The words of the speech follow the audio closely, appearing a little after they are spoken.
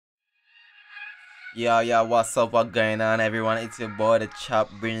Yo, what's up? What going on, everyone? It's your boy, DehChop,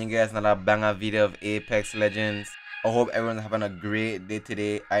 bringing you guys another banger video of Apex Legends. I hope everyone's having a great day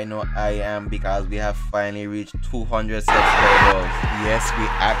today. I know I am, because we have finally reached 200 subscribers. Yes, we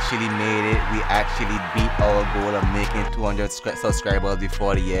actually made it. We actually beat our goal of making 200 subscribers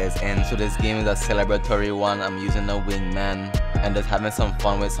before the year's end. So this game is a celebratory one. I'm using a wingman and just having some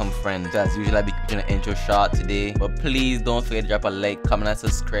fun with some friends. As usual, I'll be keeping an intro short today, but please don't forget to drop a like, comment and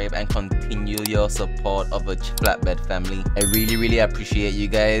subscribe, and continue your support of the FLATBED family. I really appreciate you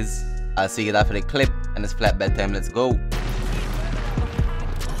guys. I'll see you after the clip, and it's FLATBED time. Let's go.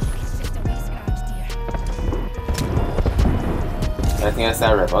 I think I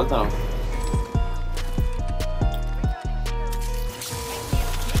said rebel now.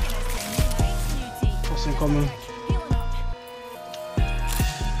 What's incoming?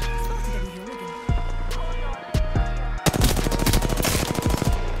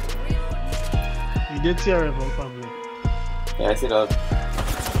 You did see a rebel probably. Yeah, I see that.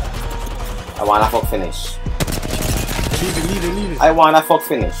 I wanna fuck finish. Leave it. I wanna fuck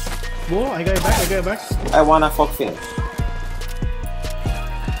finish. Whoa, I got it back. I wanna fuck finish.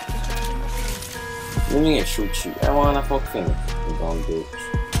 Let me get shoot you. I wanna fuck finish. You dumb bitch.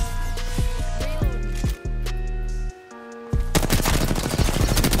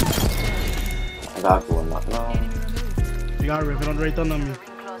 I gotta go knock now. You got a rebel right on me.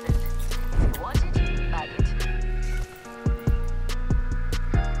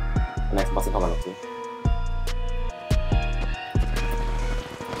 The next bus is coming up too.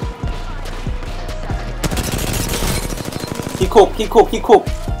 He cook. I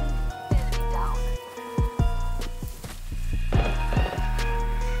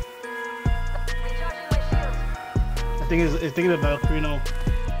think it's the Valkyrie now.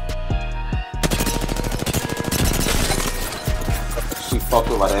 She fucked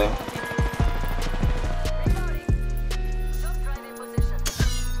over there.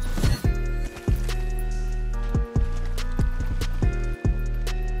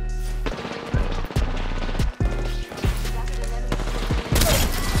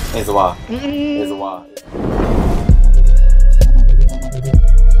 It's a while.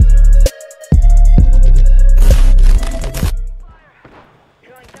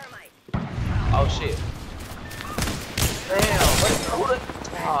 Oh shit. Damn, who the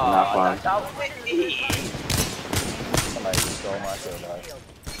Not fun. that was with me. Somebody just stole my kill, guys.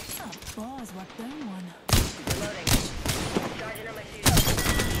 Boss, what that one?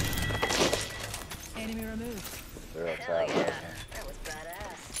 Enemy removed. They're outside. That was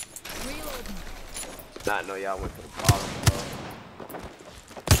badass. Reloading. Not know y'all went to the bottom.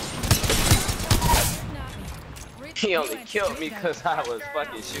 He only killed me because I was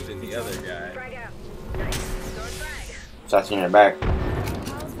fucking shooting the other guy. Shots in your back.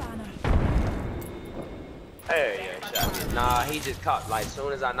 Hey, yeah, shot me. Nah, he just caught, like,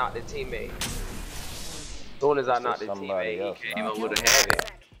 soon as I knocked the teammate. Soon as I knocked the teammate, he came up with a heavy.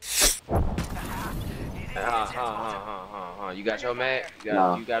 You got your mag? You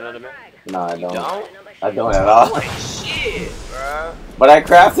got another mag? No, I You don't. don't? I don't at all. Like shit, bro. But I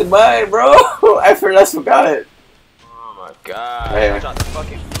crafted mine, bro. I forgot it. Oh my god. Right here. I dropped the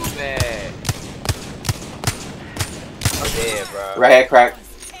fucking blue mag. I'm dead, bro. Right here, crack.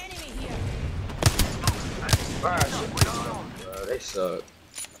 Bro, they suck.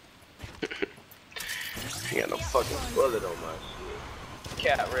 I got no fucking bullet on my shit.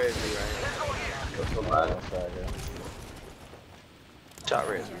 Cat res me right now. Shot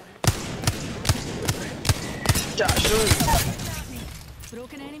res me. Shot shoot.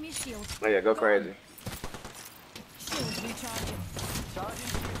 Broken enemy shield. Oh yeah, go crazy. Shield recharging.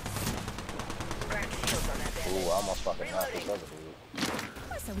 Ooh, I almost fucking knocked this other dude.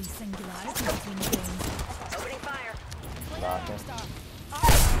 What's a wee singularity between the games? Opening fire. Knock him.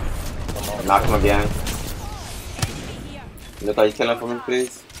 Come on. Knock him again. Enemy here. Look how you killing for me,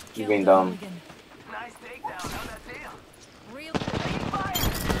 please. You being dumb. Nice takedown. How'd that feel? Real.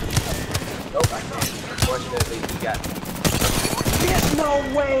 Nope, I can't. Unfortunately, he got me. There's no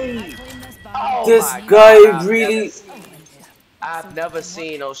way! Clean this bar. Oh This my guy God, really. I've never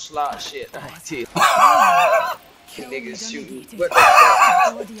seen no slot shit like this. Niggas shooting. What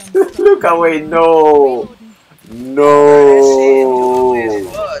the fuck? Look away, no.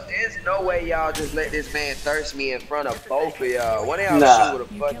 There's no way y'all just let this man thirst me in front of both of y'all. One of y'all Nah. shoot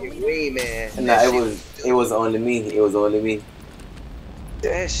with a fucking wing, man. Nah, That it was only me.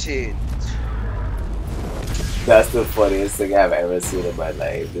 That shit. That's the funniest thing I've ever seen in my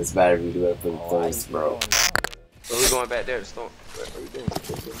life. This man really went for the thirst, bro. So who's going back there to storm? What are you doing?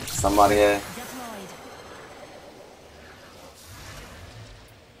 Somebody here.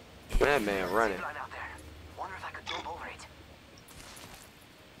 Deployed. That man running.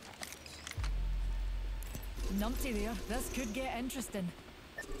 Numpty there. This could get interesting.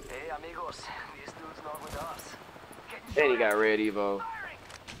 Hey, amigos. This dude's not with us. And he got red Evo.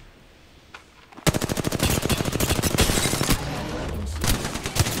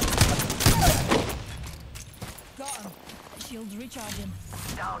 Got him. Shields recharging.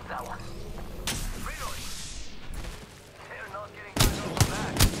 Down that one. Reloading. They're not getting good over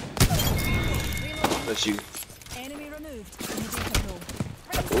back. Let's shoot. Enemy removed. In the data pool.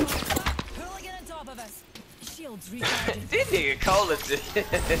 Hooligan on top of us. Shields recharging. This nigga cold as shit.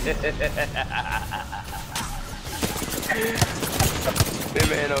 This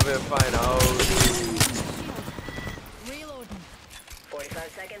man over here fighting a whole dude. Reloading.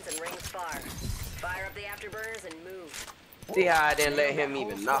 45 seconds and rings far. Fire up the afterburners and move. See how I didn't let him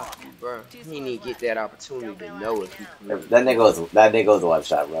even knock you, bro. He need to get that opportunity to know if he can. That nigga was one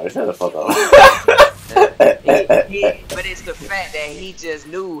shot, bro. Shut the fuck up. But it's the fact that he just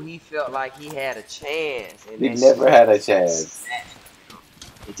knew he felt like he had a chance. And He that never shit had a chance.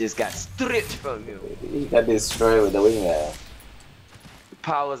 It just got stripped from him. He got destroyed with the wingman. The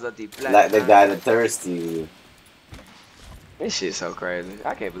powers of the black. Like the guy that thirsty. This shit's so crazy.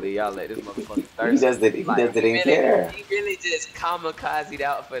 I can't believe y'all let this motherfucker He thirst. just didn't care. He really just kamikazed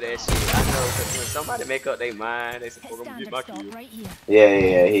out for that shit. I know, because when somebody make up their mind, they say, Hit "We're gonna get standard my stop kill." right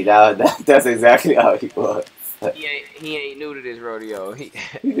here. Yeah. That's exactly how he was. He ain't new to this rodeo. He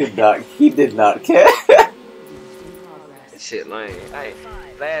He did not care. this shit lame. Hey,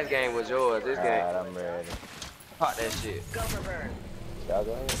 last game was yours. This game, Alright, I'm ready. pop that shit. Go for burn. Y'all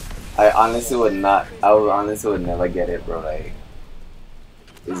go ahead. I honestly would never get it, bro. Like,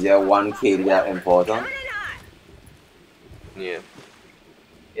 is your 1K that important? Yeah,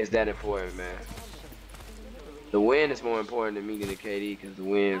 it's that important, man. The win is more important than me getting the KD because the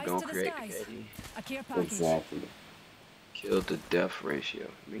win is Eyes gonna to the create the skies. KD. A care package. Exactly. Kill to death ratio.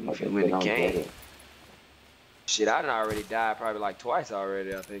 I mean, Like, if you they win the don't get game. it. Shit, I done already died probably like twice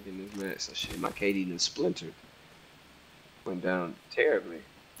already, I think, in this match. So shit, my KD done splintered. Went down terribly.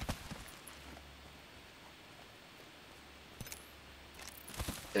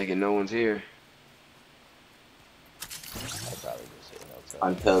 Thinking no one's here. I'll probably just hit no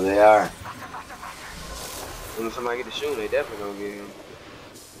time. Until they are. When somebody get to shoot, they definitely gonna get him.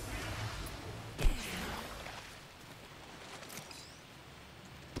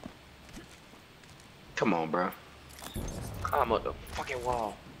 Come on, bro. Climb up the fucking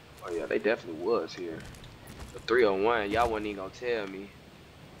wall. Oh yeah, they definitely was here. The 301, y'all wasn't even gonna tell me.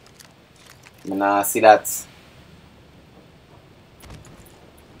 Nah, see that.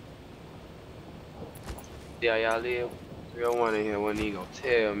 Yeah, y'all live. 301 in here wasn't even gonna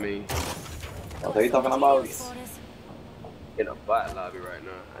tell me. What are you talking about? For us. In a bot lobby right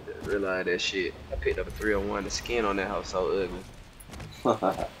now. I just realized that shit. I picked up a 301. The skin on that house so ugly.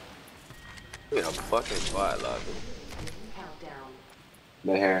 In a fucking bot lobby. Countdown.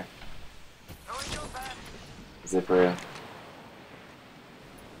 The hair. Zipper.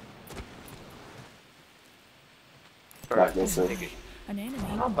 Back this way. Nigga, An enemy.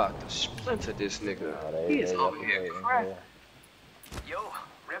 I'm about to splinter this nigga. Oh, He is they over up here waiting, cracking. yeah. Yo,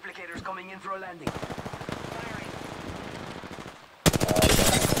 replicators coming in for a landing.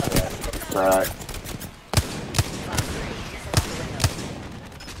 Right.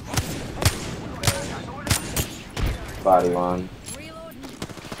 Body one. Reloading.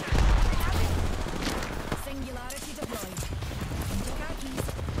 Singularity deployed. Into car keys.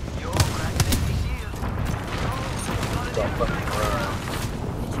 Yo, cracking in the shield. Recharging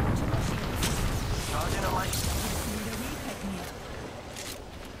my shields. Charging a light. Need a repick me.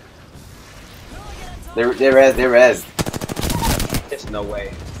 Hooligan on top. They res. There's no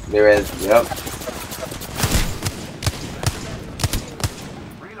way. They res. Yep.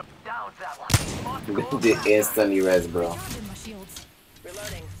 Reload. Down that one. They instantly res, bro. Recharging my shields.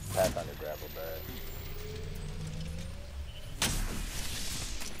 Reloading. Pathfinder grapple bag.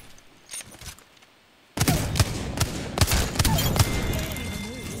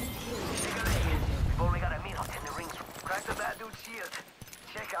 We've only got a minute in the rings. Crack the bad dude's shield.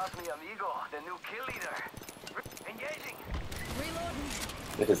 Check out mi amigo, the new kill leader. Engaging.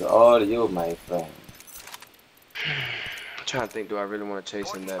 Reloading. It is all you, my friend. I'm trying to think, do I really want to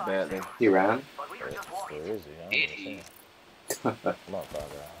chase him that badly? He ran. But we were just Where walking. is he? I Did don't he? understand.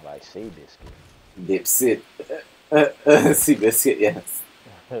 Motherfucker, like sea biscuit. Dipsit. See biscuit, yes.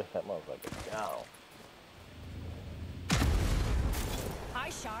 That motherfucker down. Eye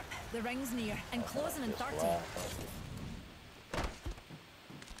sharp. The ring's near. And closing in Just 30. laugh.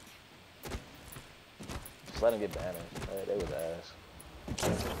 Just let him get banners. They was ass.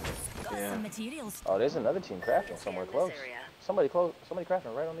 Got Yeah. some materials. Oh, there's another team crafting somewhere Scanning close. this area. Somebody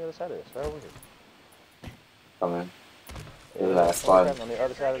crafting right on the other side of this, right over here. Come in. This is last squad. On the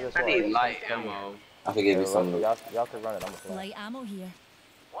other side of this I wall. need light ammo. I can give you some loot. Y'all can run it. I'm gonna Light ammo here.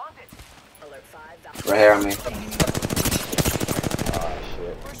 Want it? Alert 5. Right here on me. Oh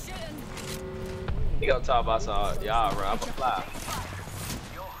shit. We're shooting. You gonna talk about some y'all bro, I'm a fly.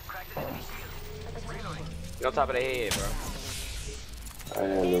 Yo, cracked an enemy shield. Reloading. You on top of the head, bro.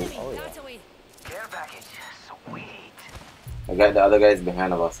 Right here, loot. Enemy, that's away. Care package. Sweet. I got the other guys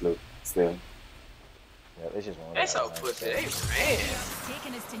behind of us, loot. Still. Yeah, it's just one. They so pussy, they ran.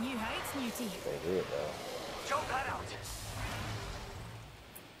 Taking us to new heights, Newty. They did, bro. Choke that out.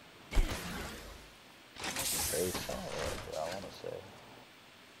 Very solid, I wanna say.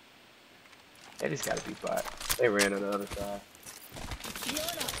 They just gotta be bought. They ran on the other side. Healing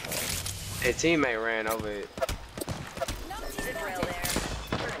up. Their teammate ran over it. Zip rail there.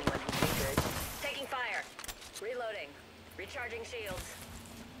 For anyone who's good. Taking fire. Reloading. Recharging shields.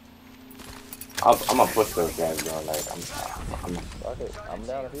 I'm gonna push those guys, bro. Like, Fuck it. I'm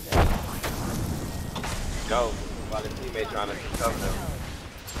down if you down. Go. While the teammate trying to cover them.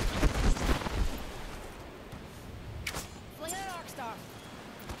 Fling an arc star.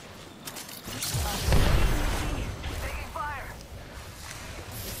 Taking fire.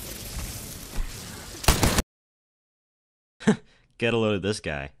 Get a load of this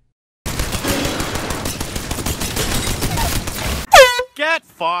guy. Get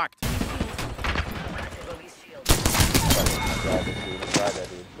fucked! Release shields.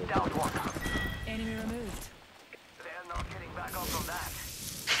 Down one. Enemy removed. They're not getting back up from that.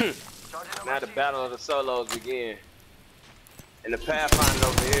 Charging up Now my the shield. battle of the solos begin. And the Pathfinder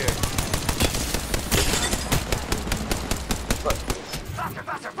over here. Fuck this. Faster,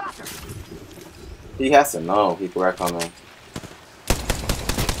 faster, faster. he has to know people are coming.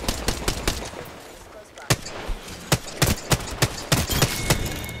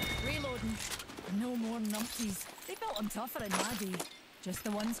 Reloading. No more numpties. They built them tougher in my day. Just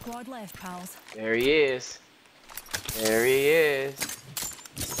the one squad left, pals. There he is. There he is.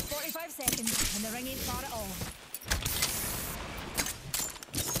 45 seconds, and the ring ain't far at all.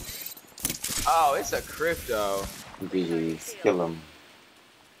 Oh, it's a crypto. GG's. Kill him.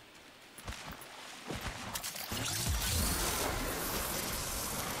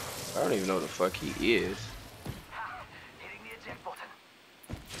 I don't even know what the fuck he is. Hitting the eject button.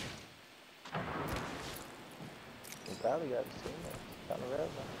 You probably got to see it. Got the red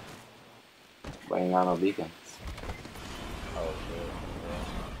one. But ain't got no beacons. Oh shit.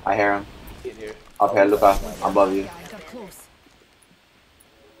 I hear him. Get here. Up here, look up. Above you. Guys, got close.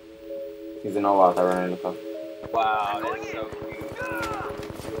 He's in no water running, look up. Wow, that's so cute.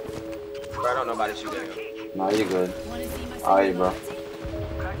 Bro, I don't know about this shit. No, you good. Wanna see my How are you, bro?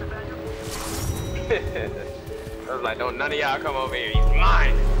 Crack the badger. I was like, don't none of y'all come over here. He's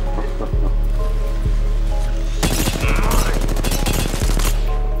mine.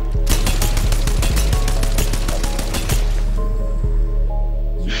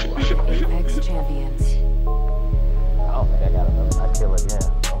 Apex champions. I don't think I got another. I kill again.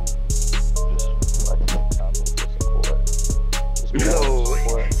 I'm just like support. No,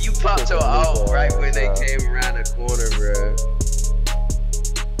 you popped your out right when they came around the corner, bro.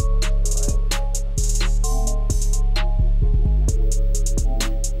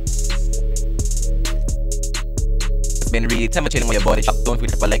 Been really, tell me chilling with your body. Don't forget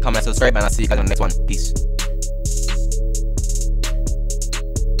to like, comment, subscribe, and I'll see you guys on the next one. Peace.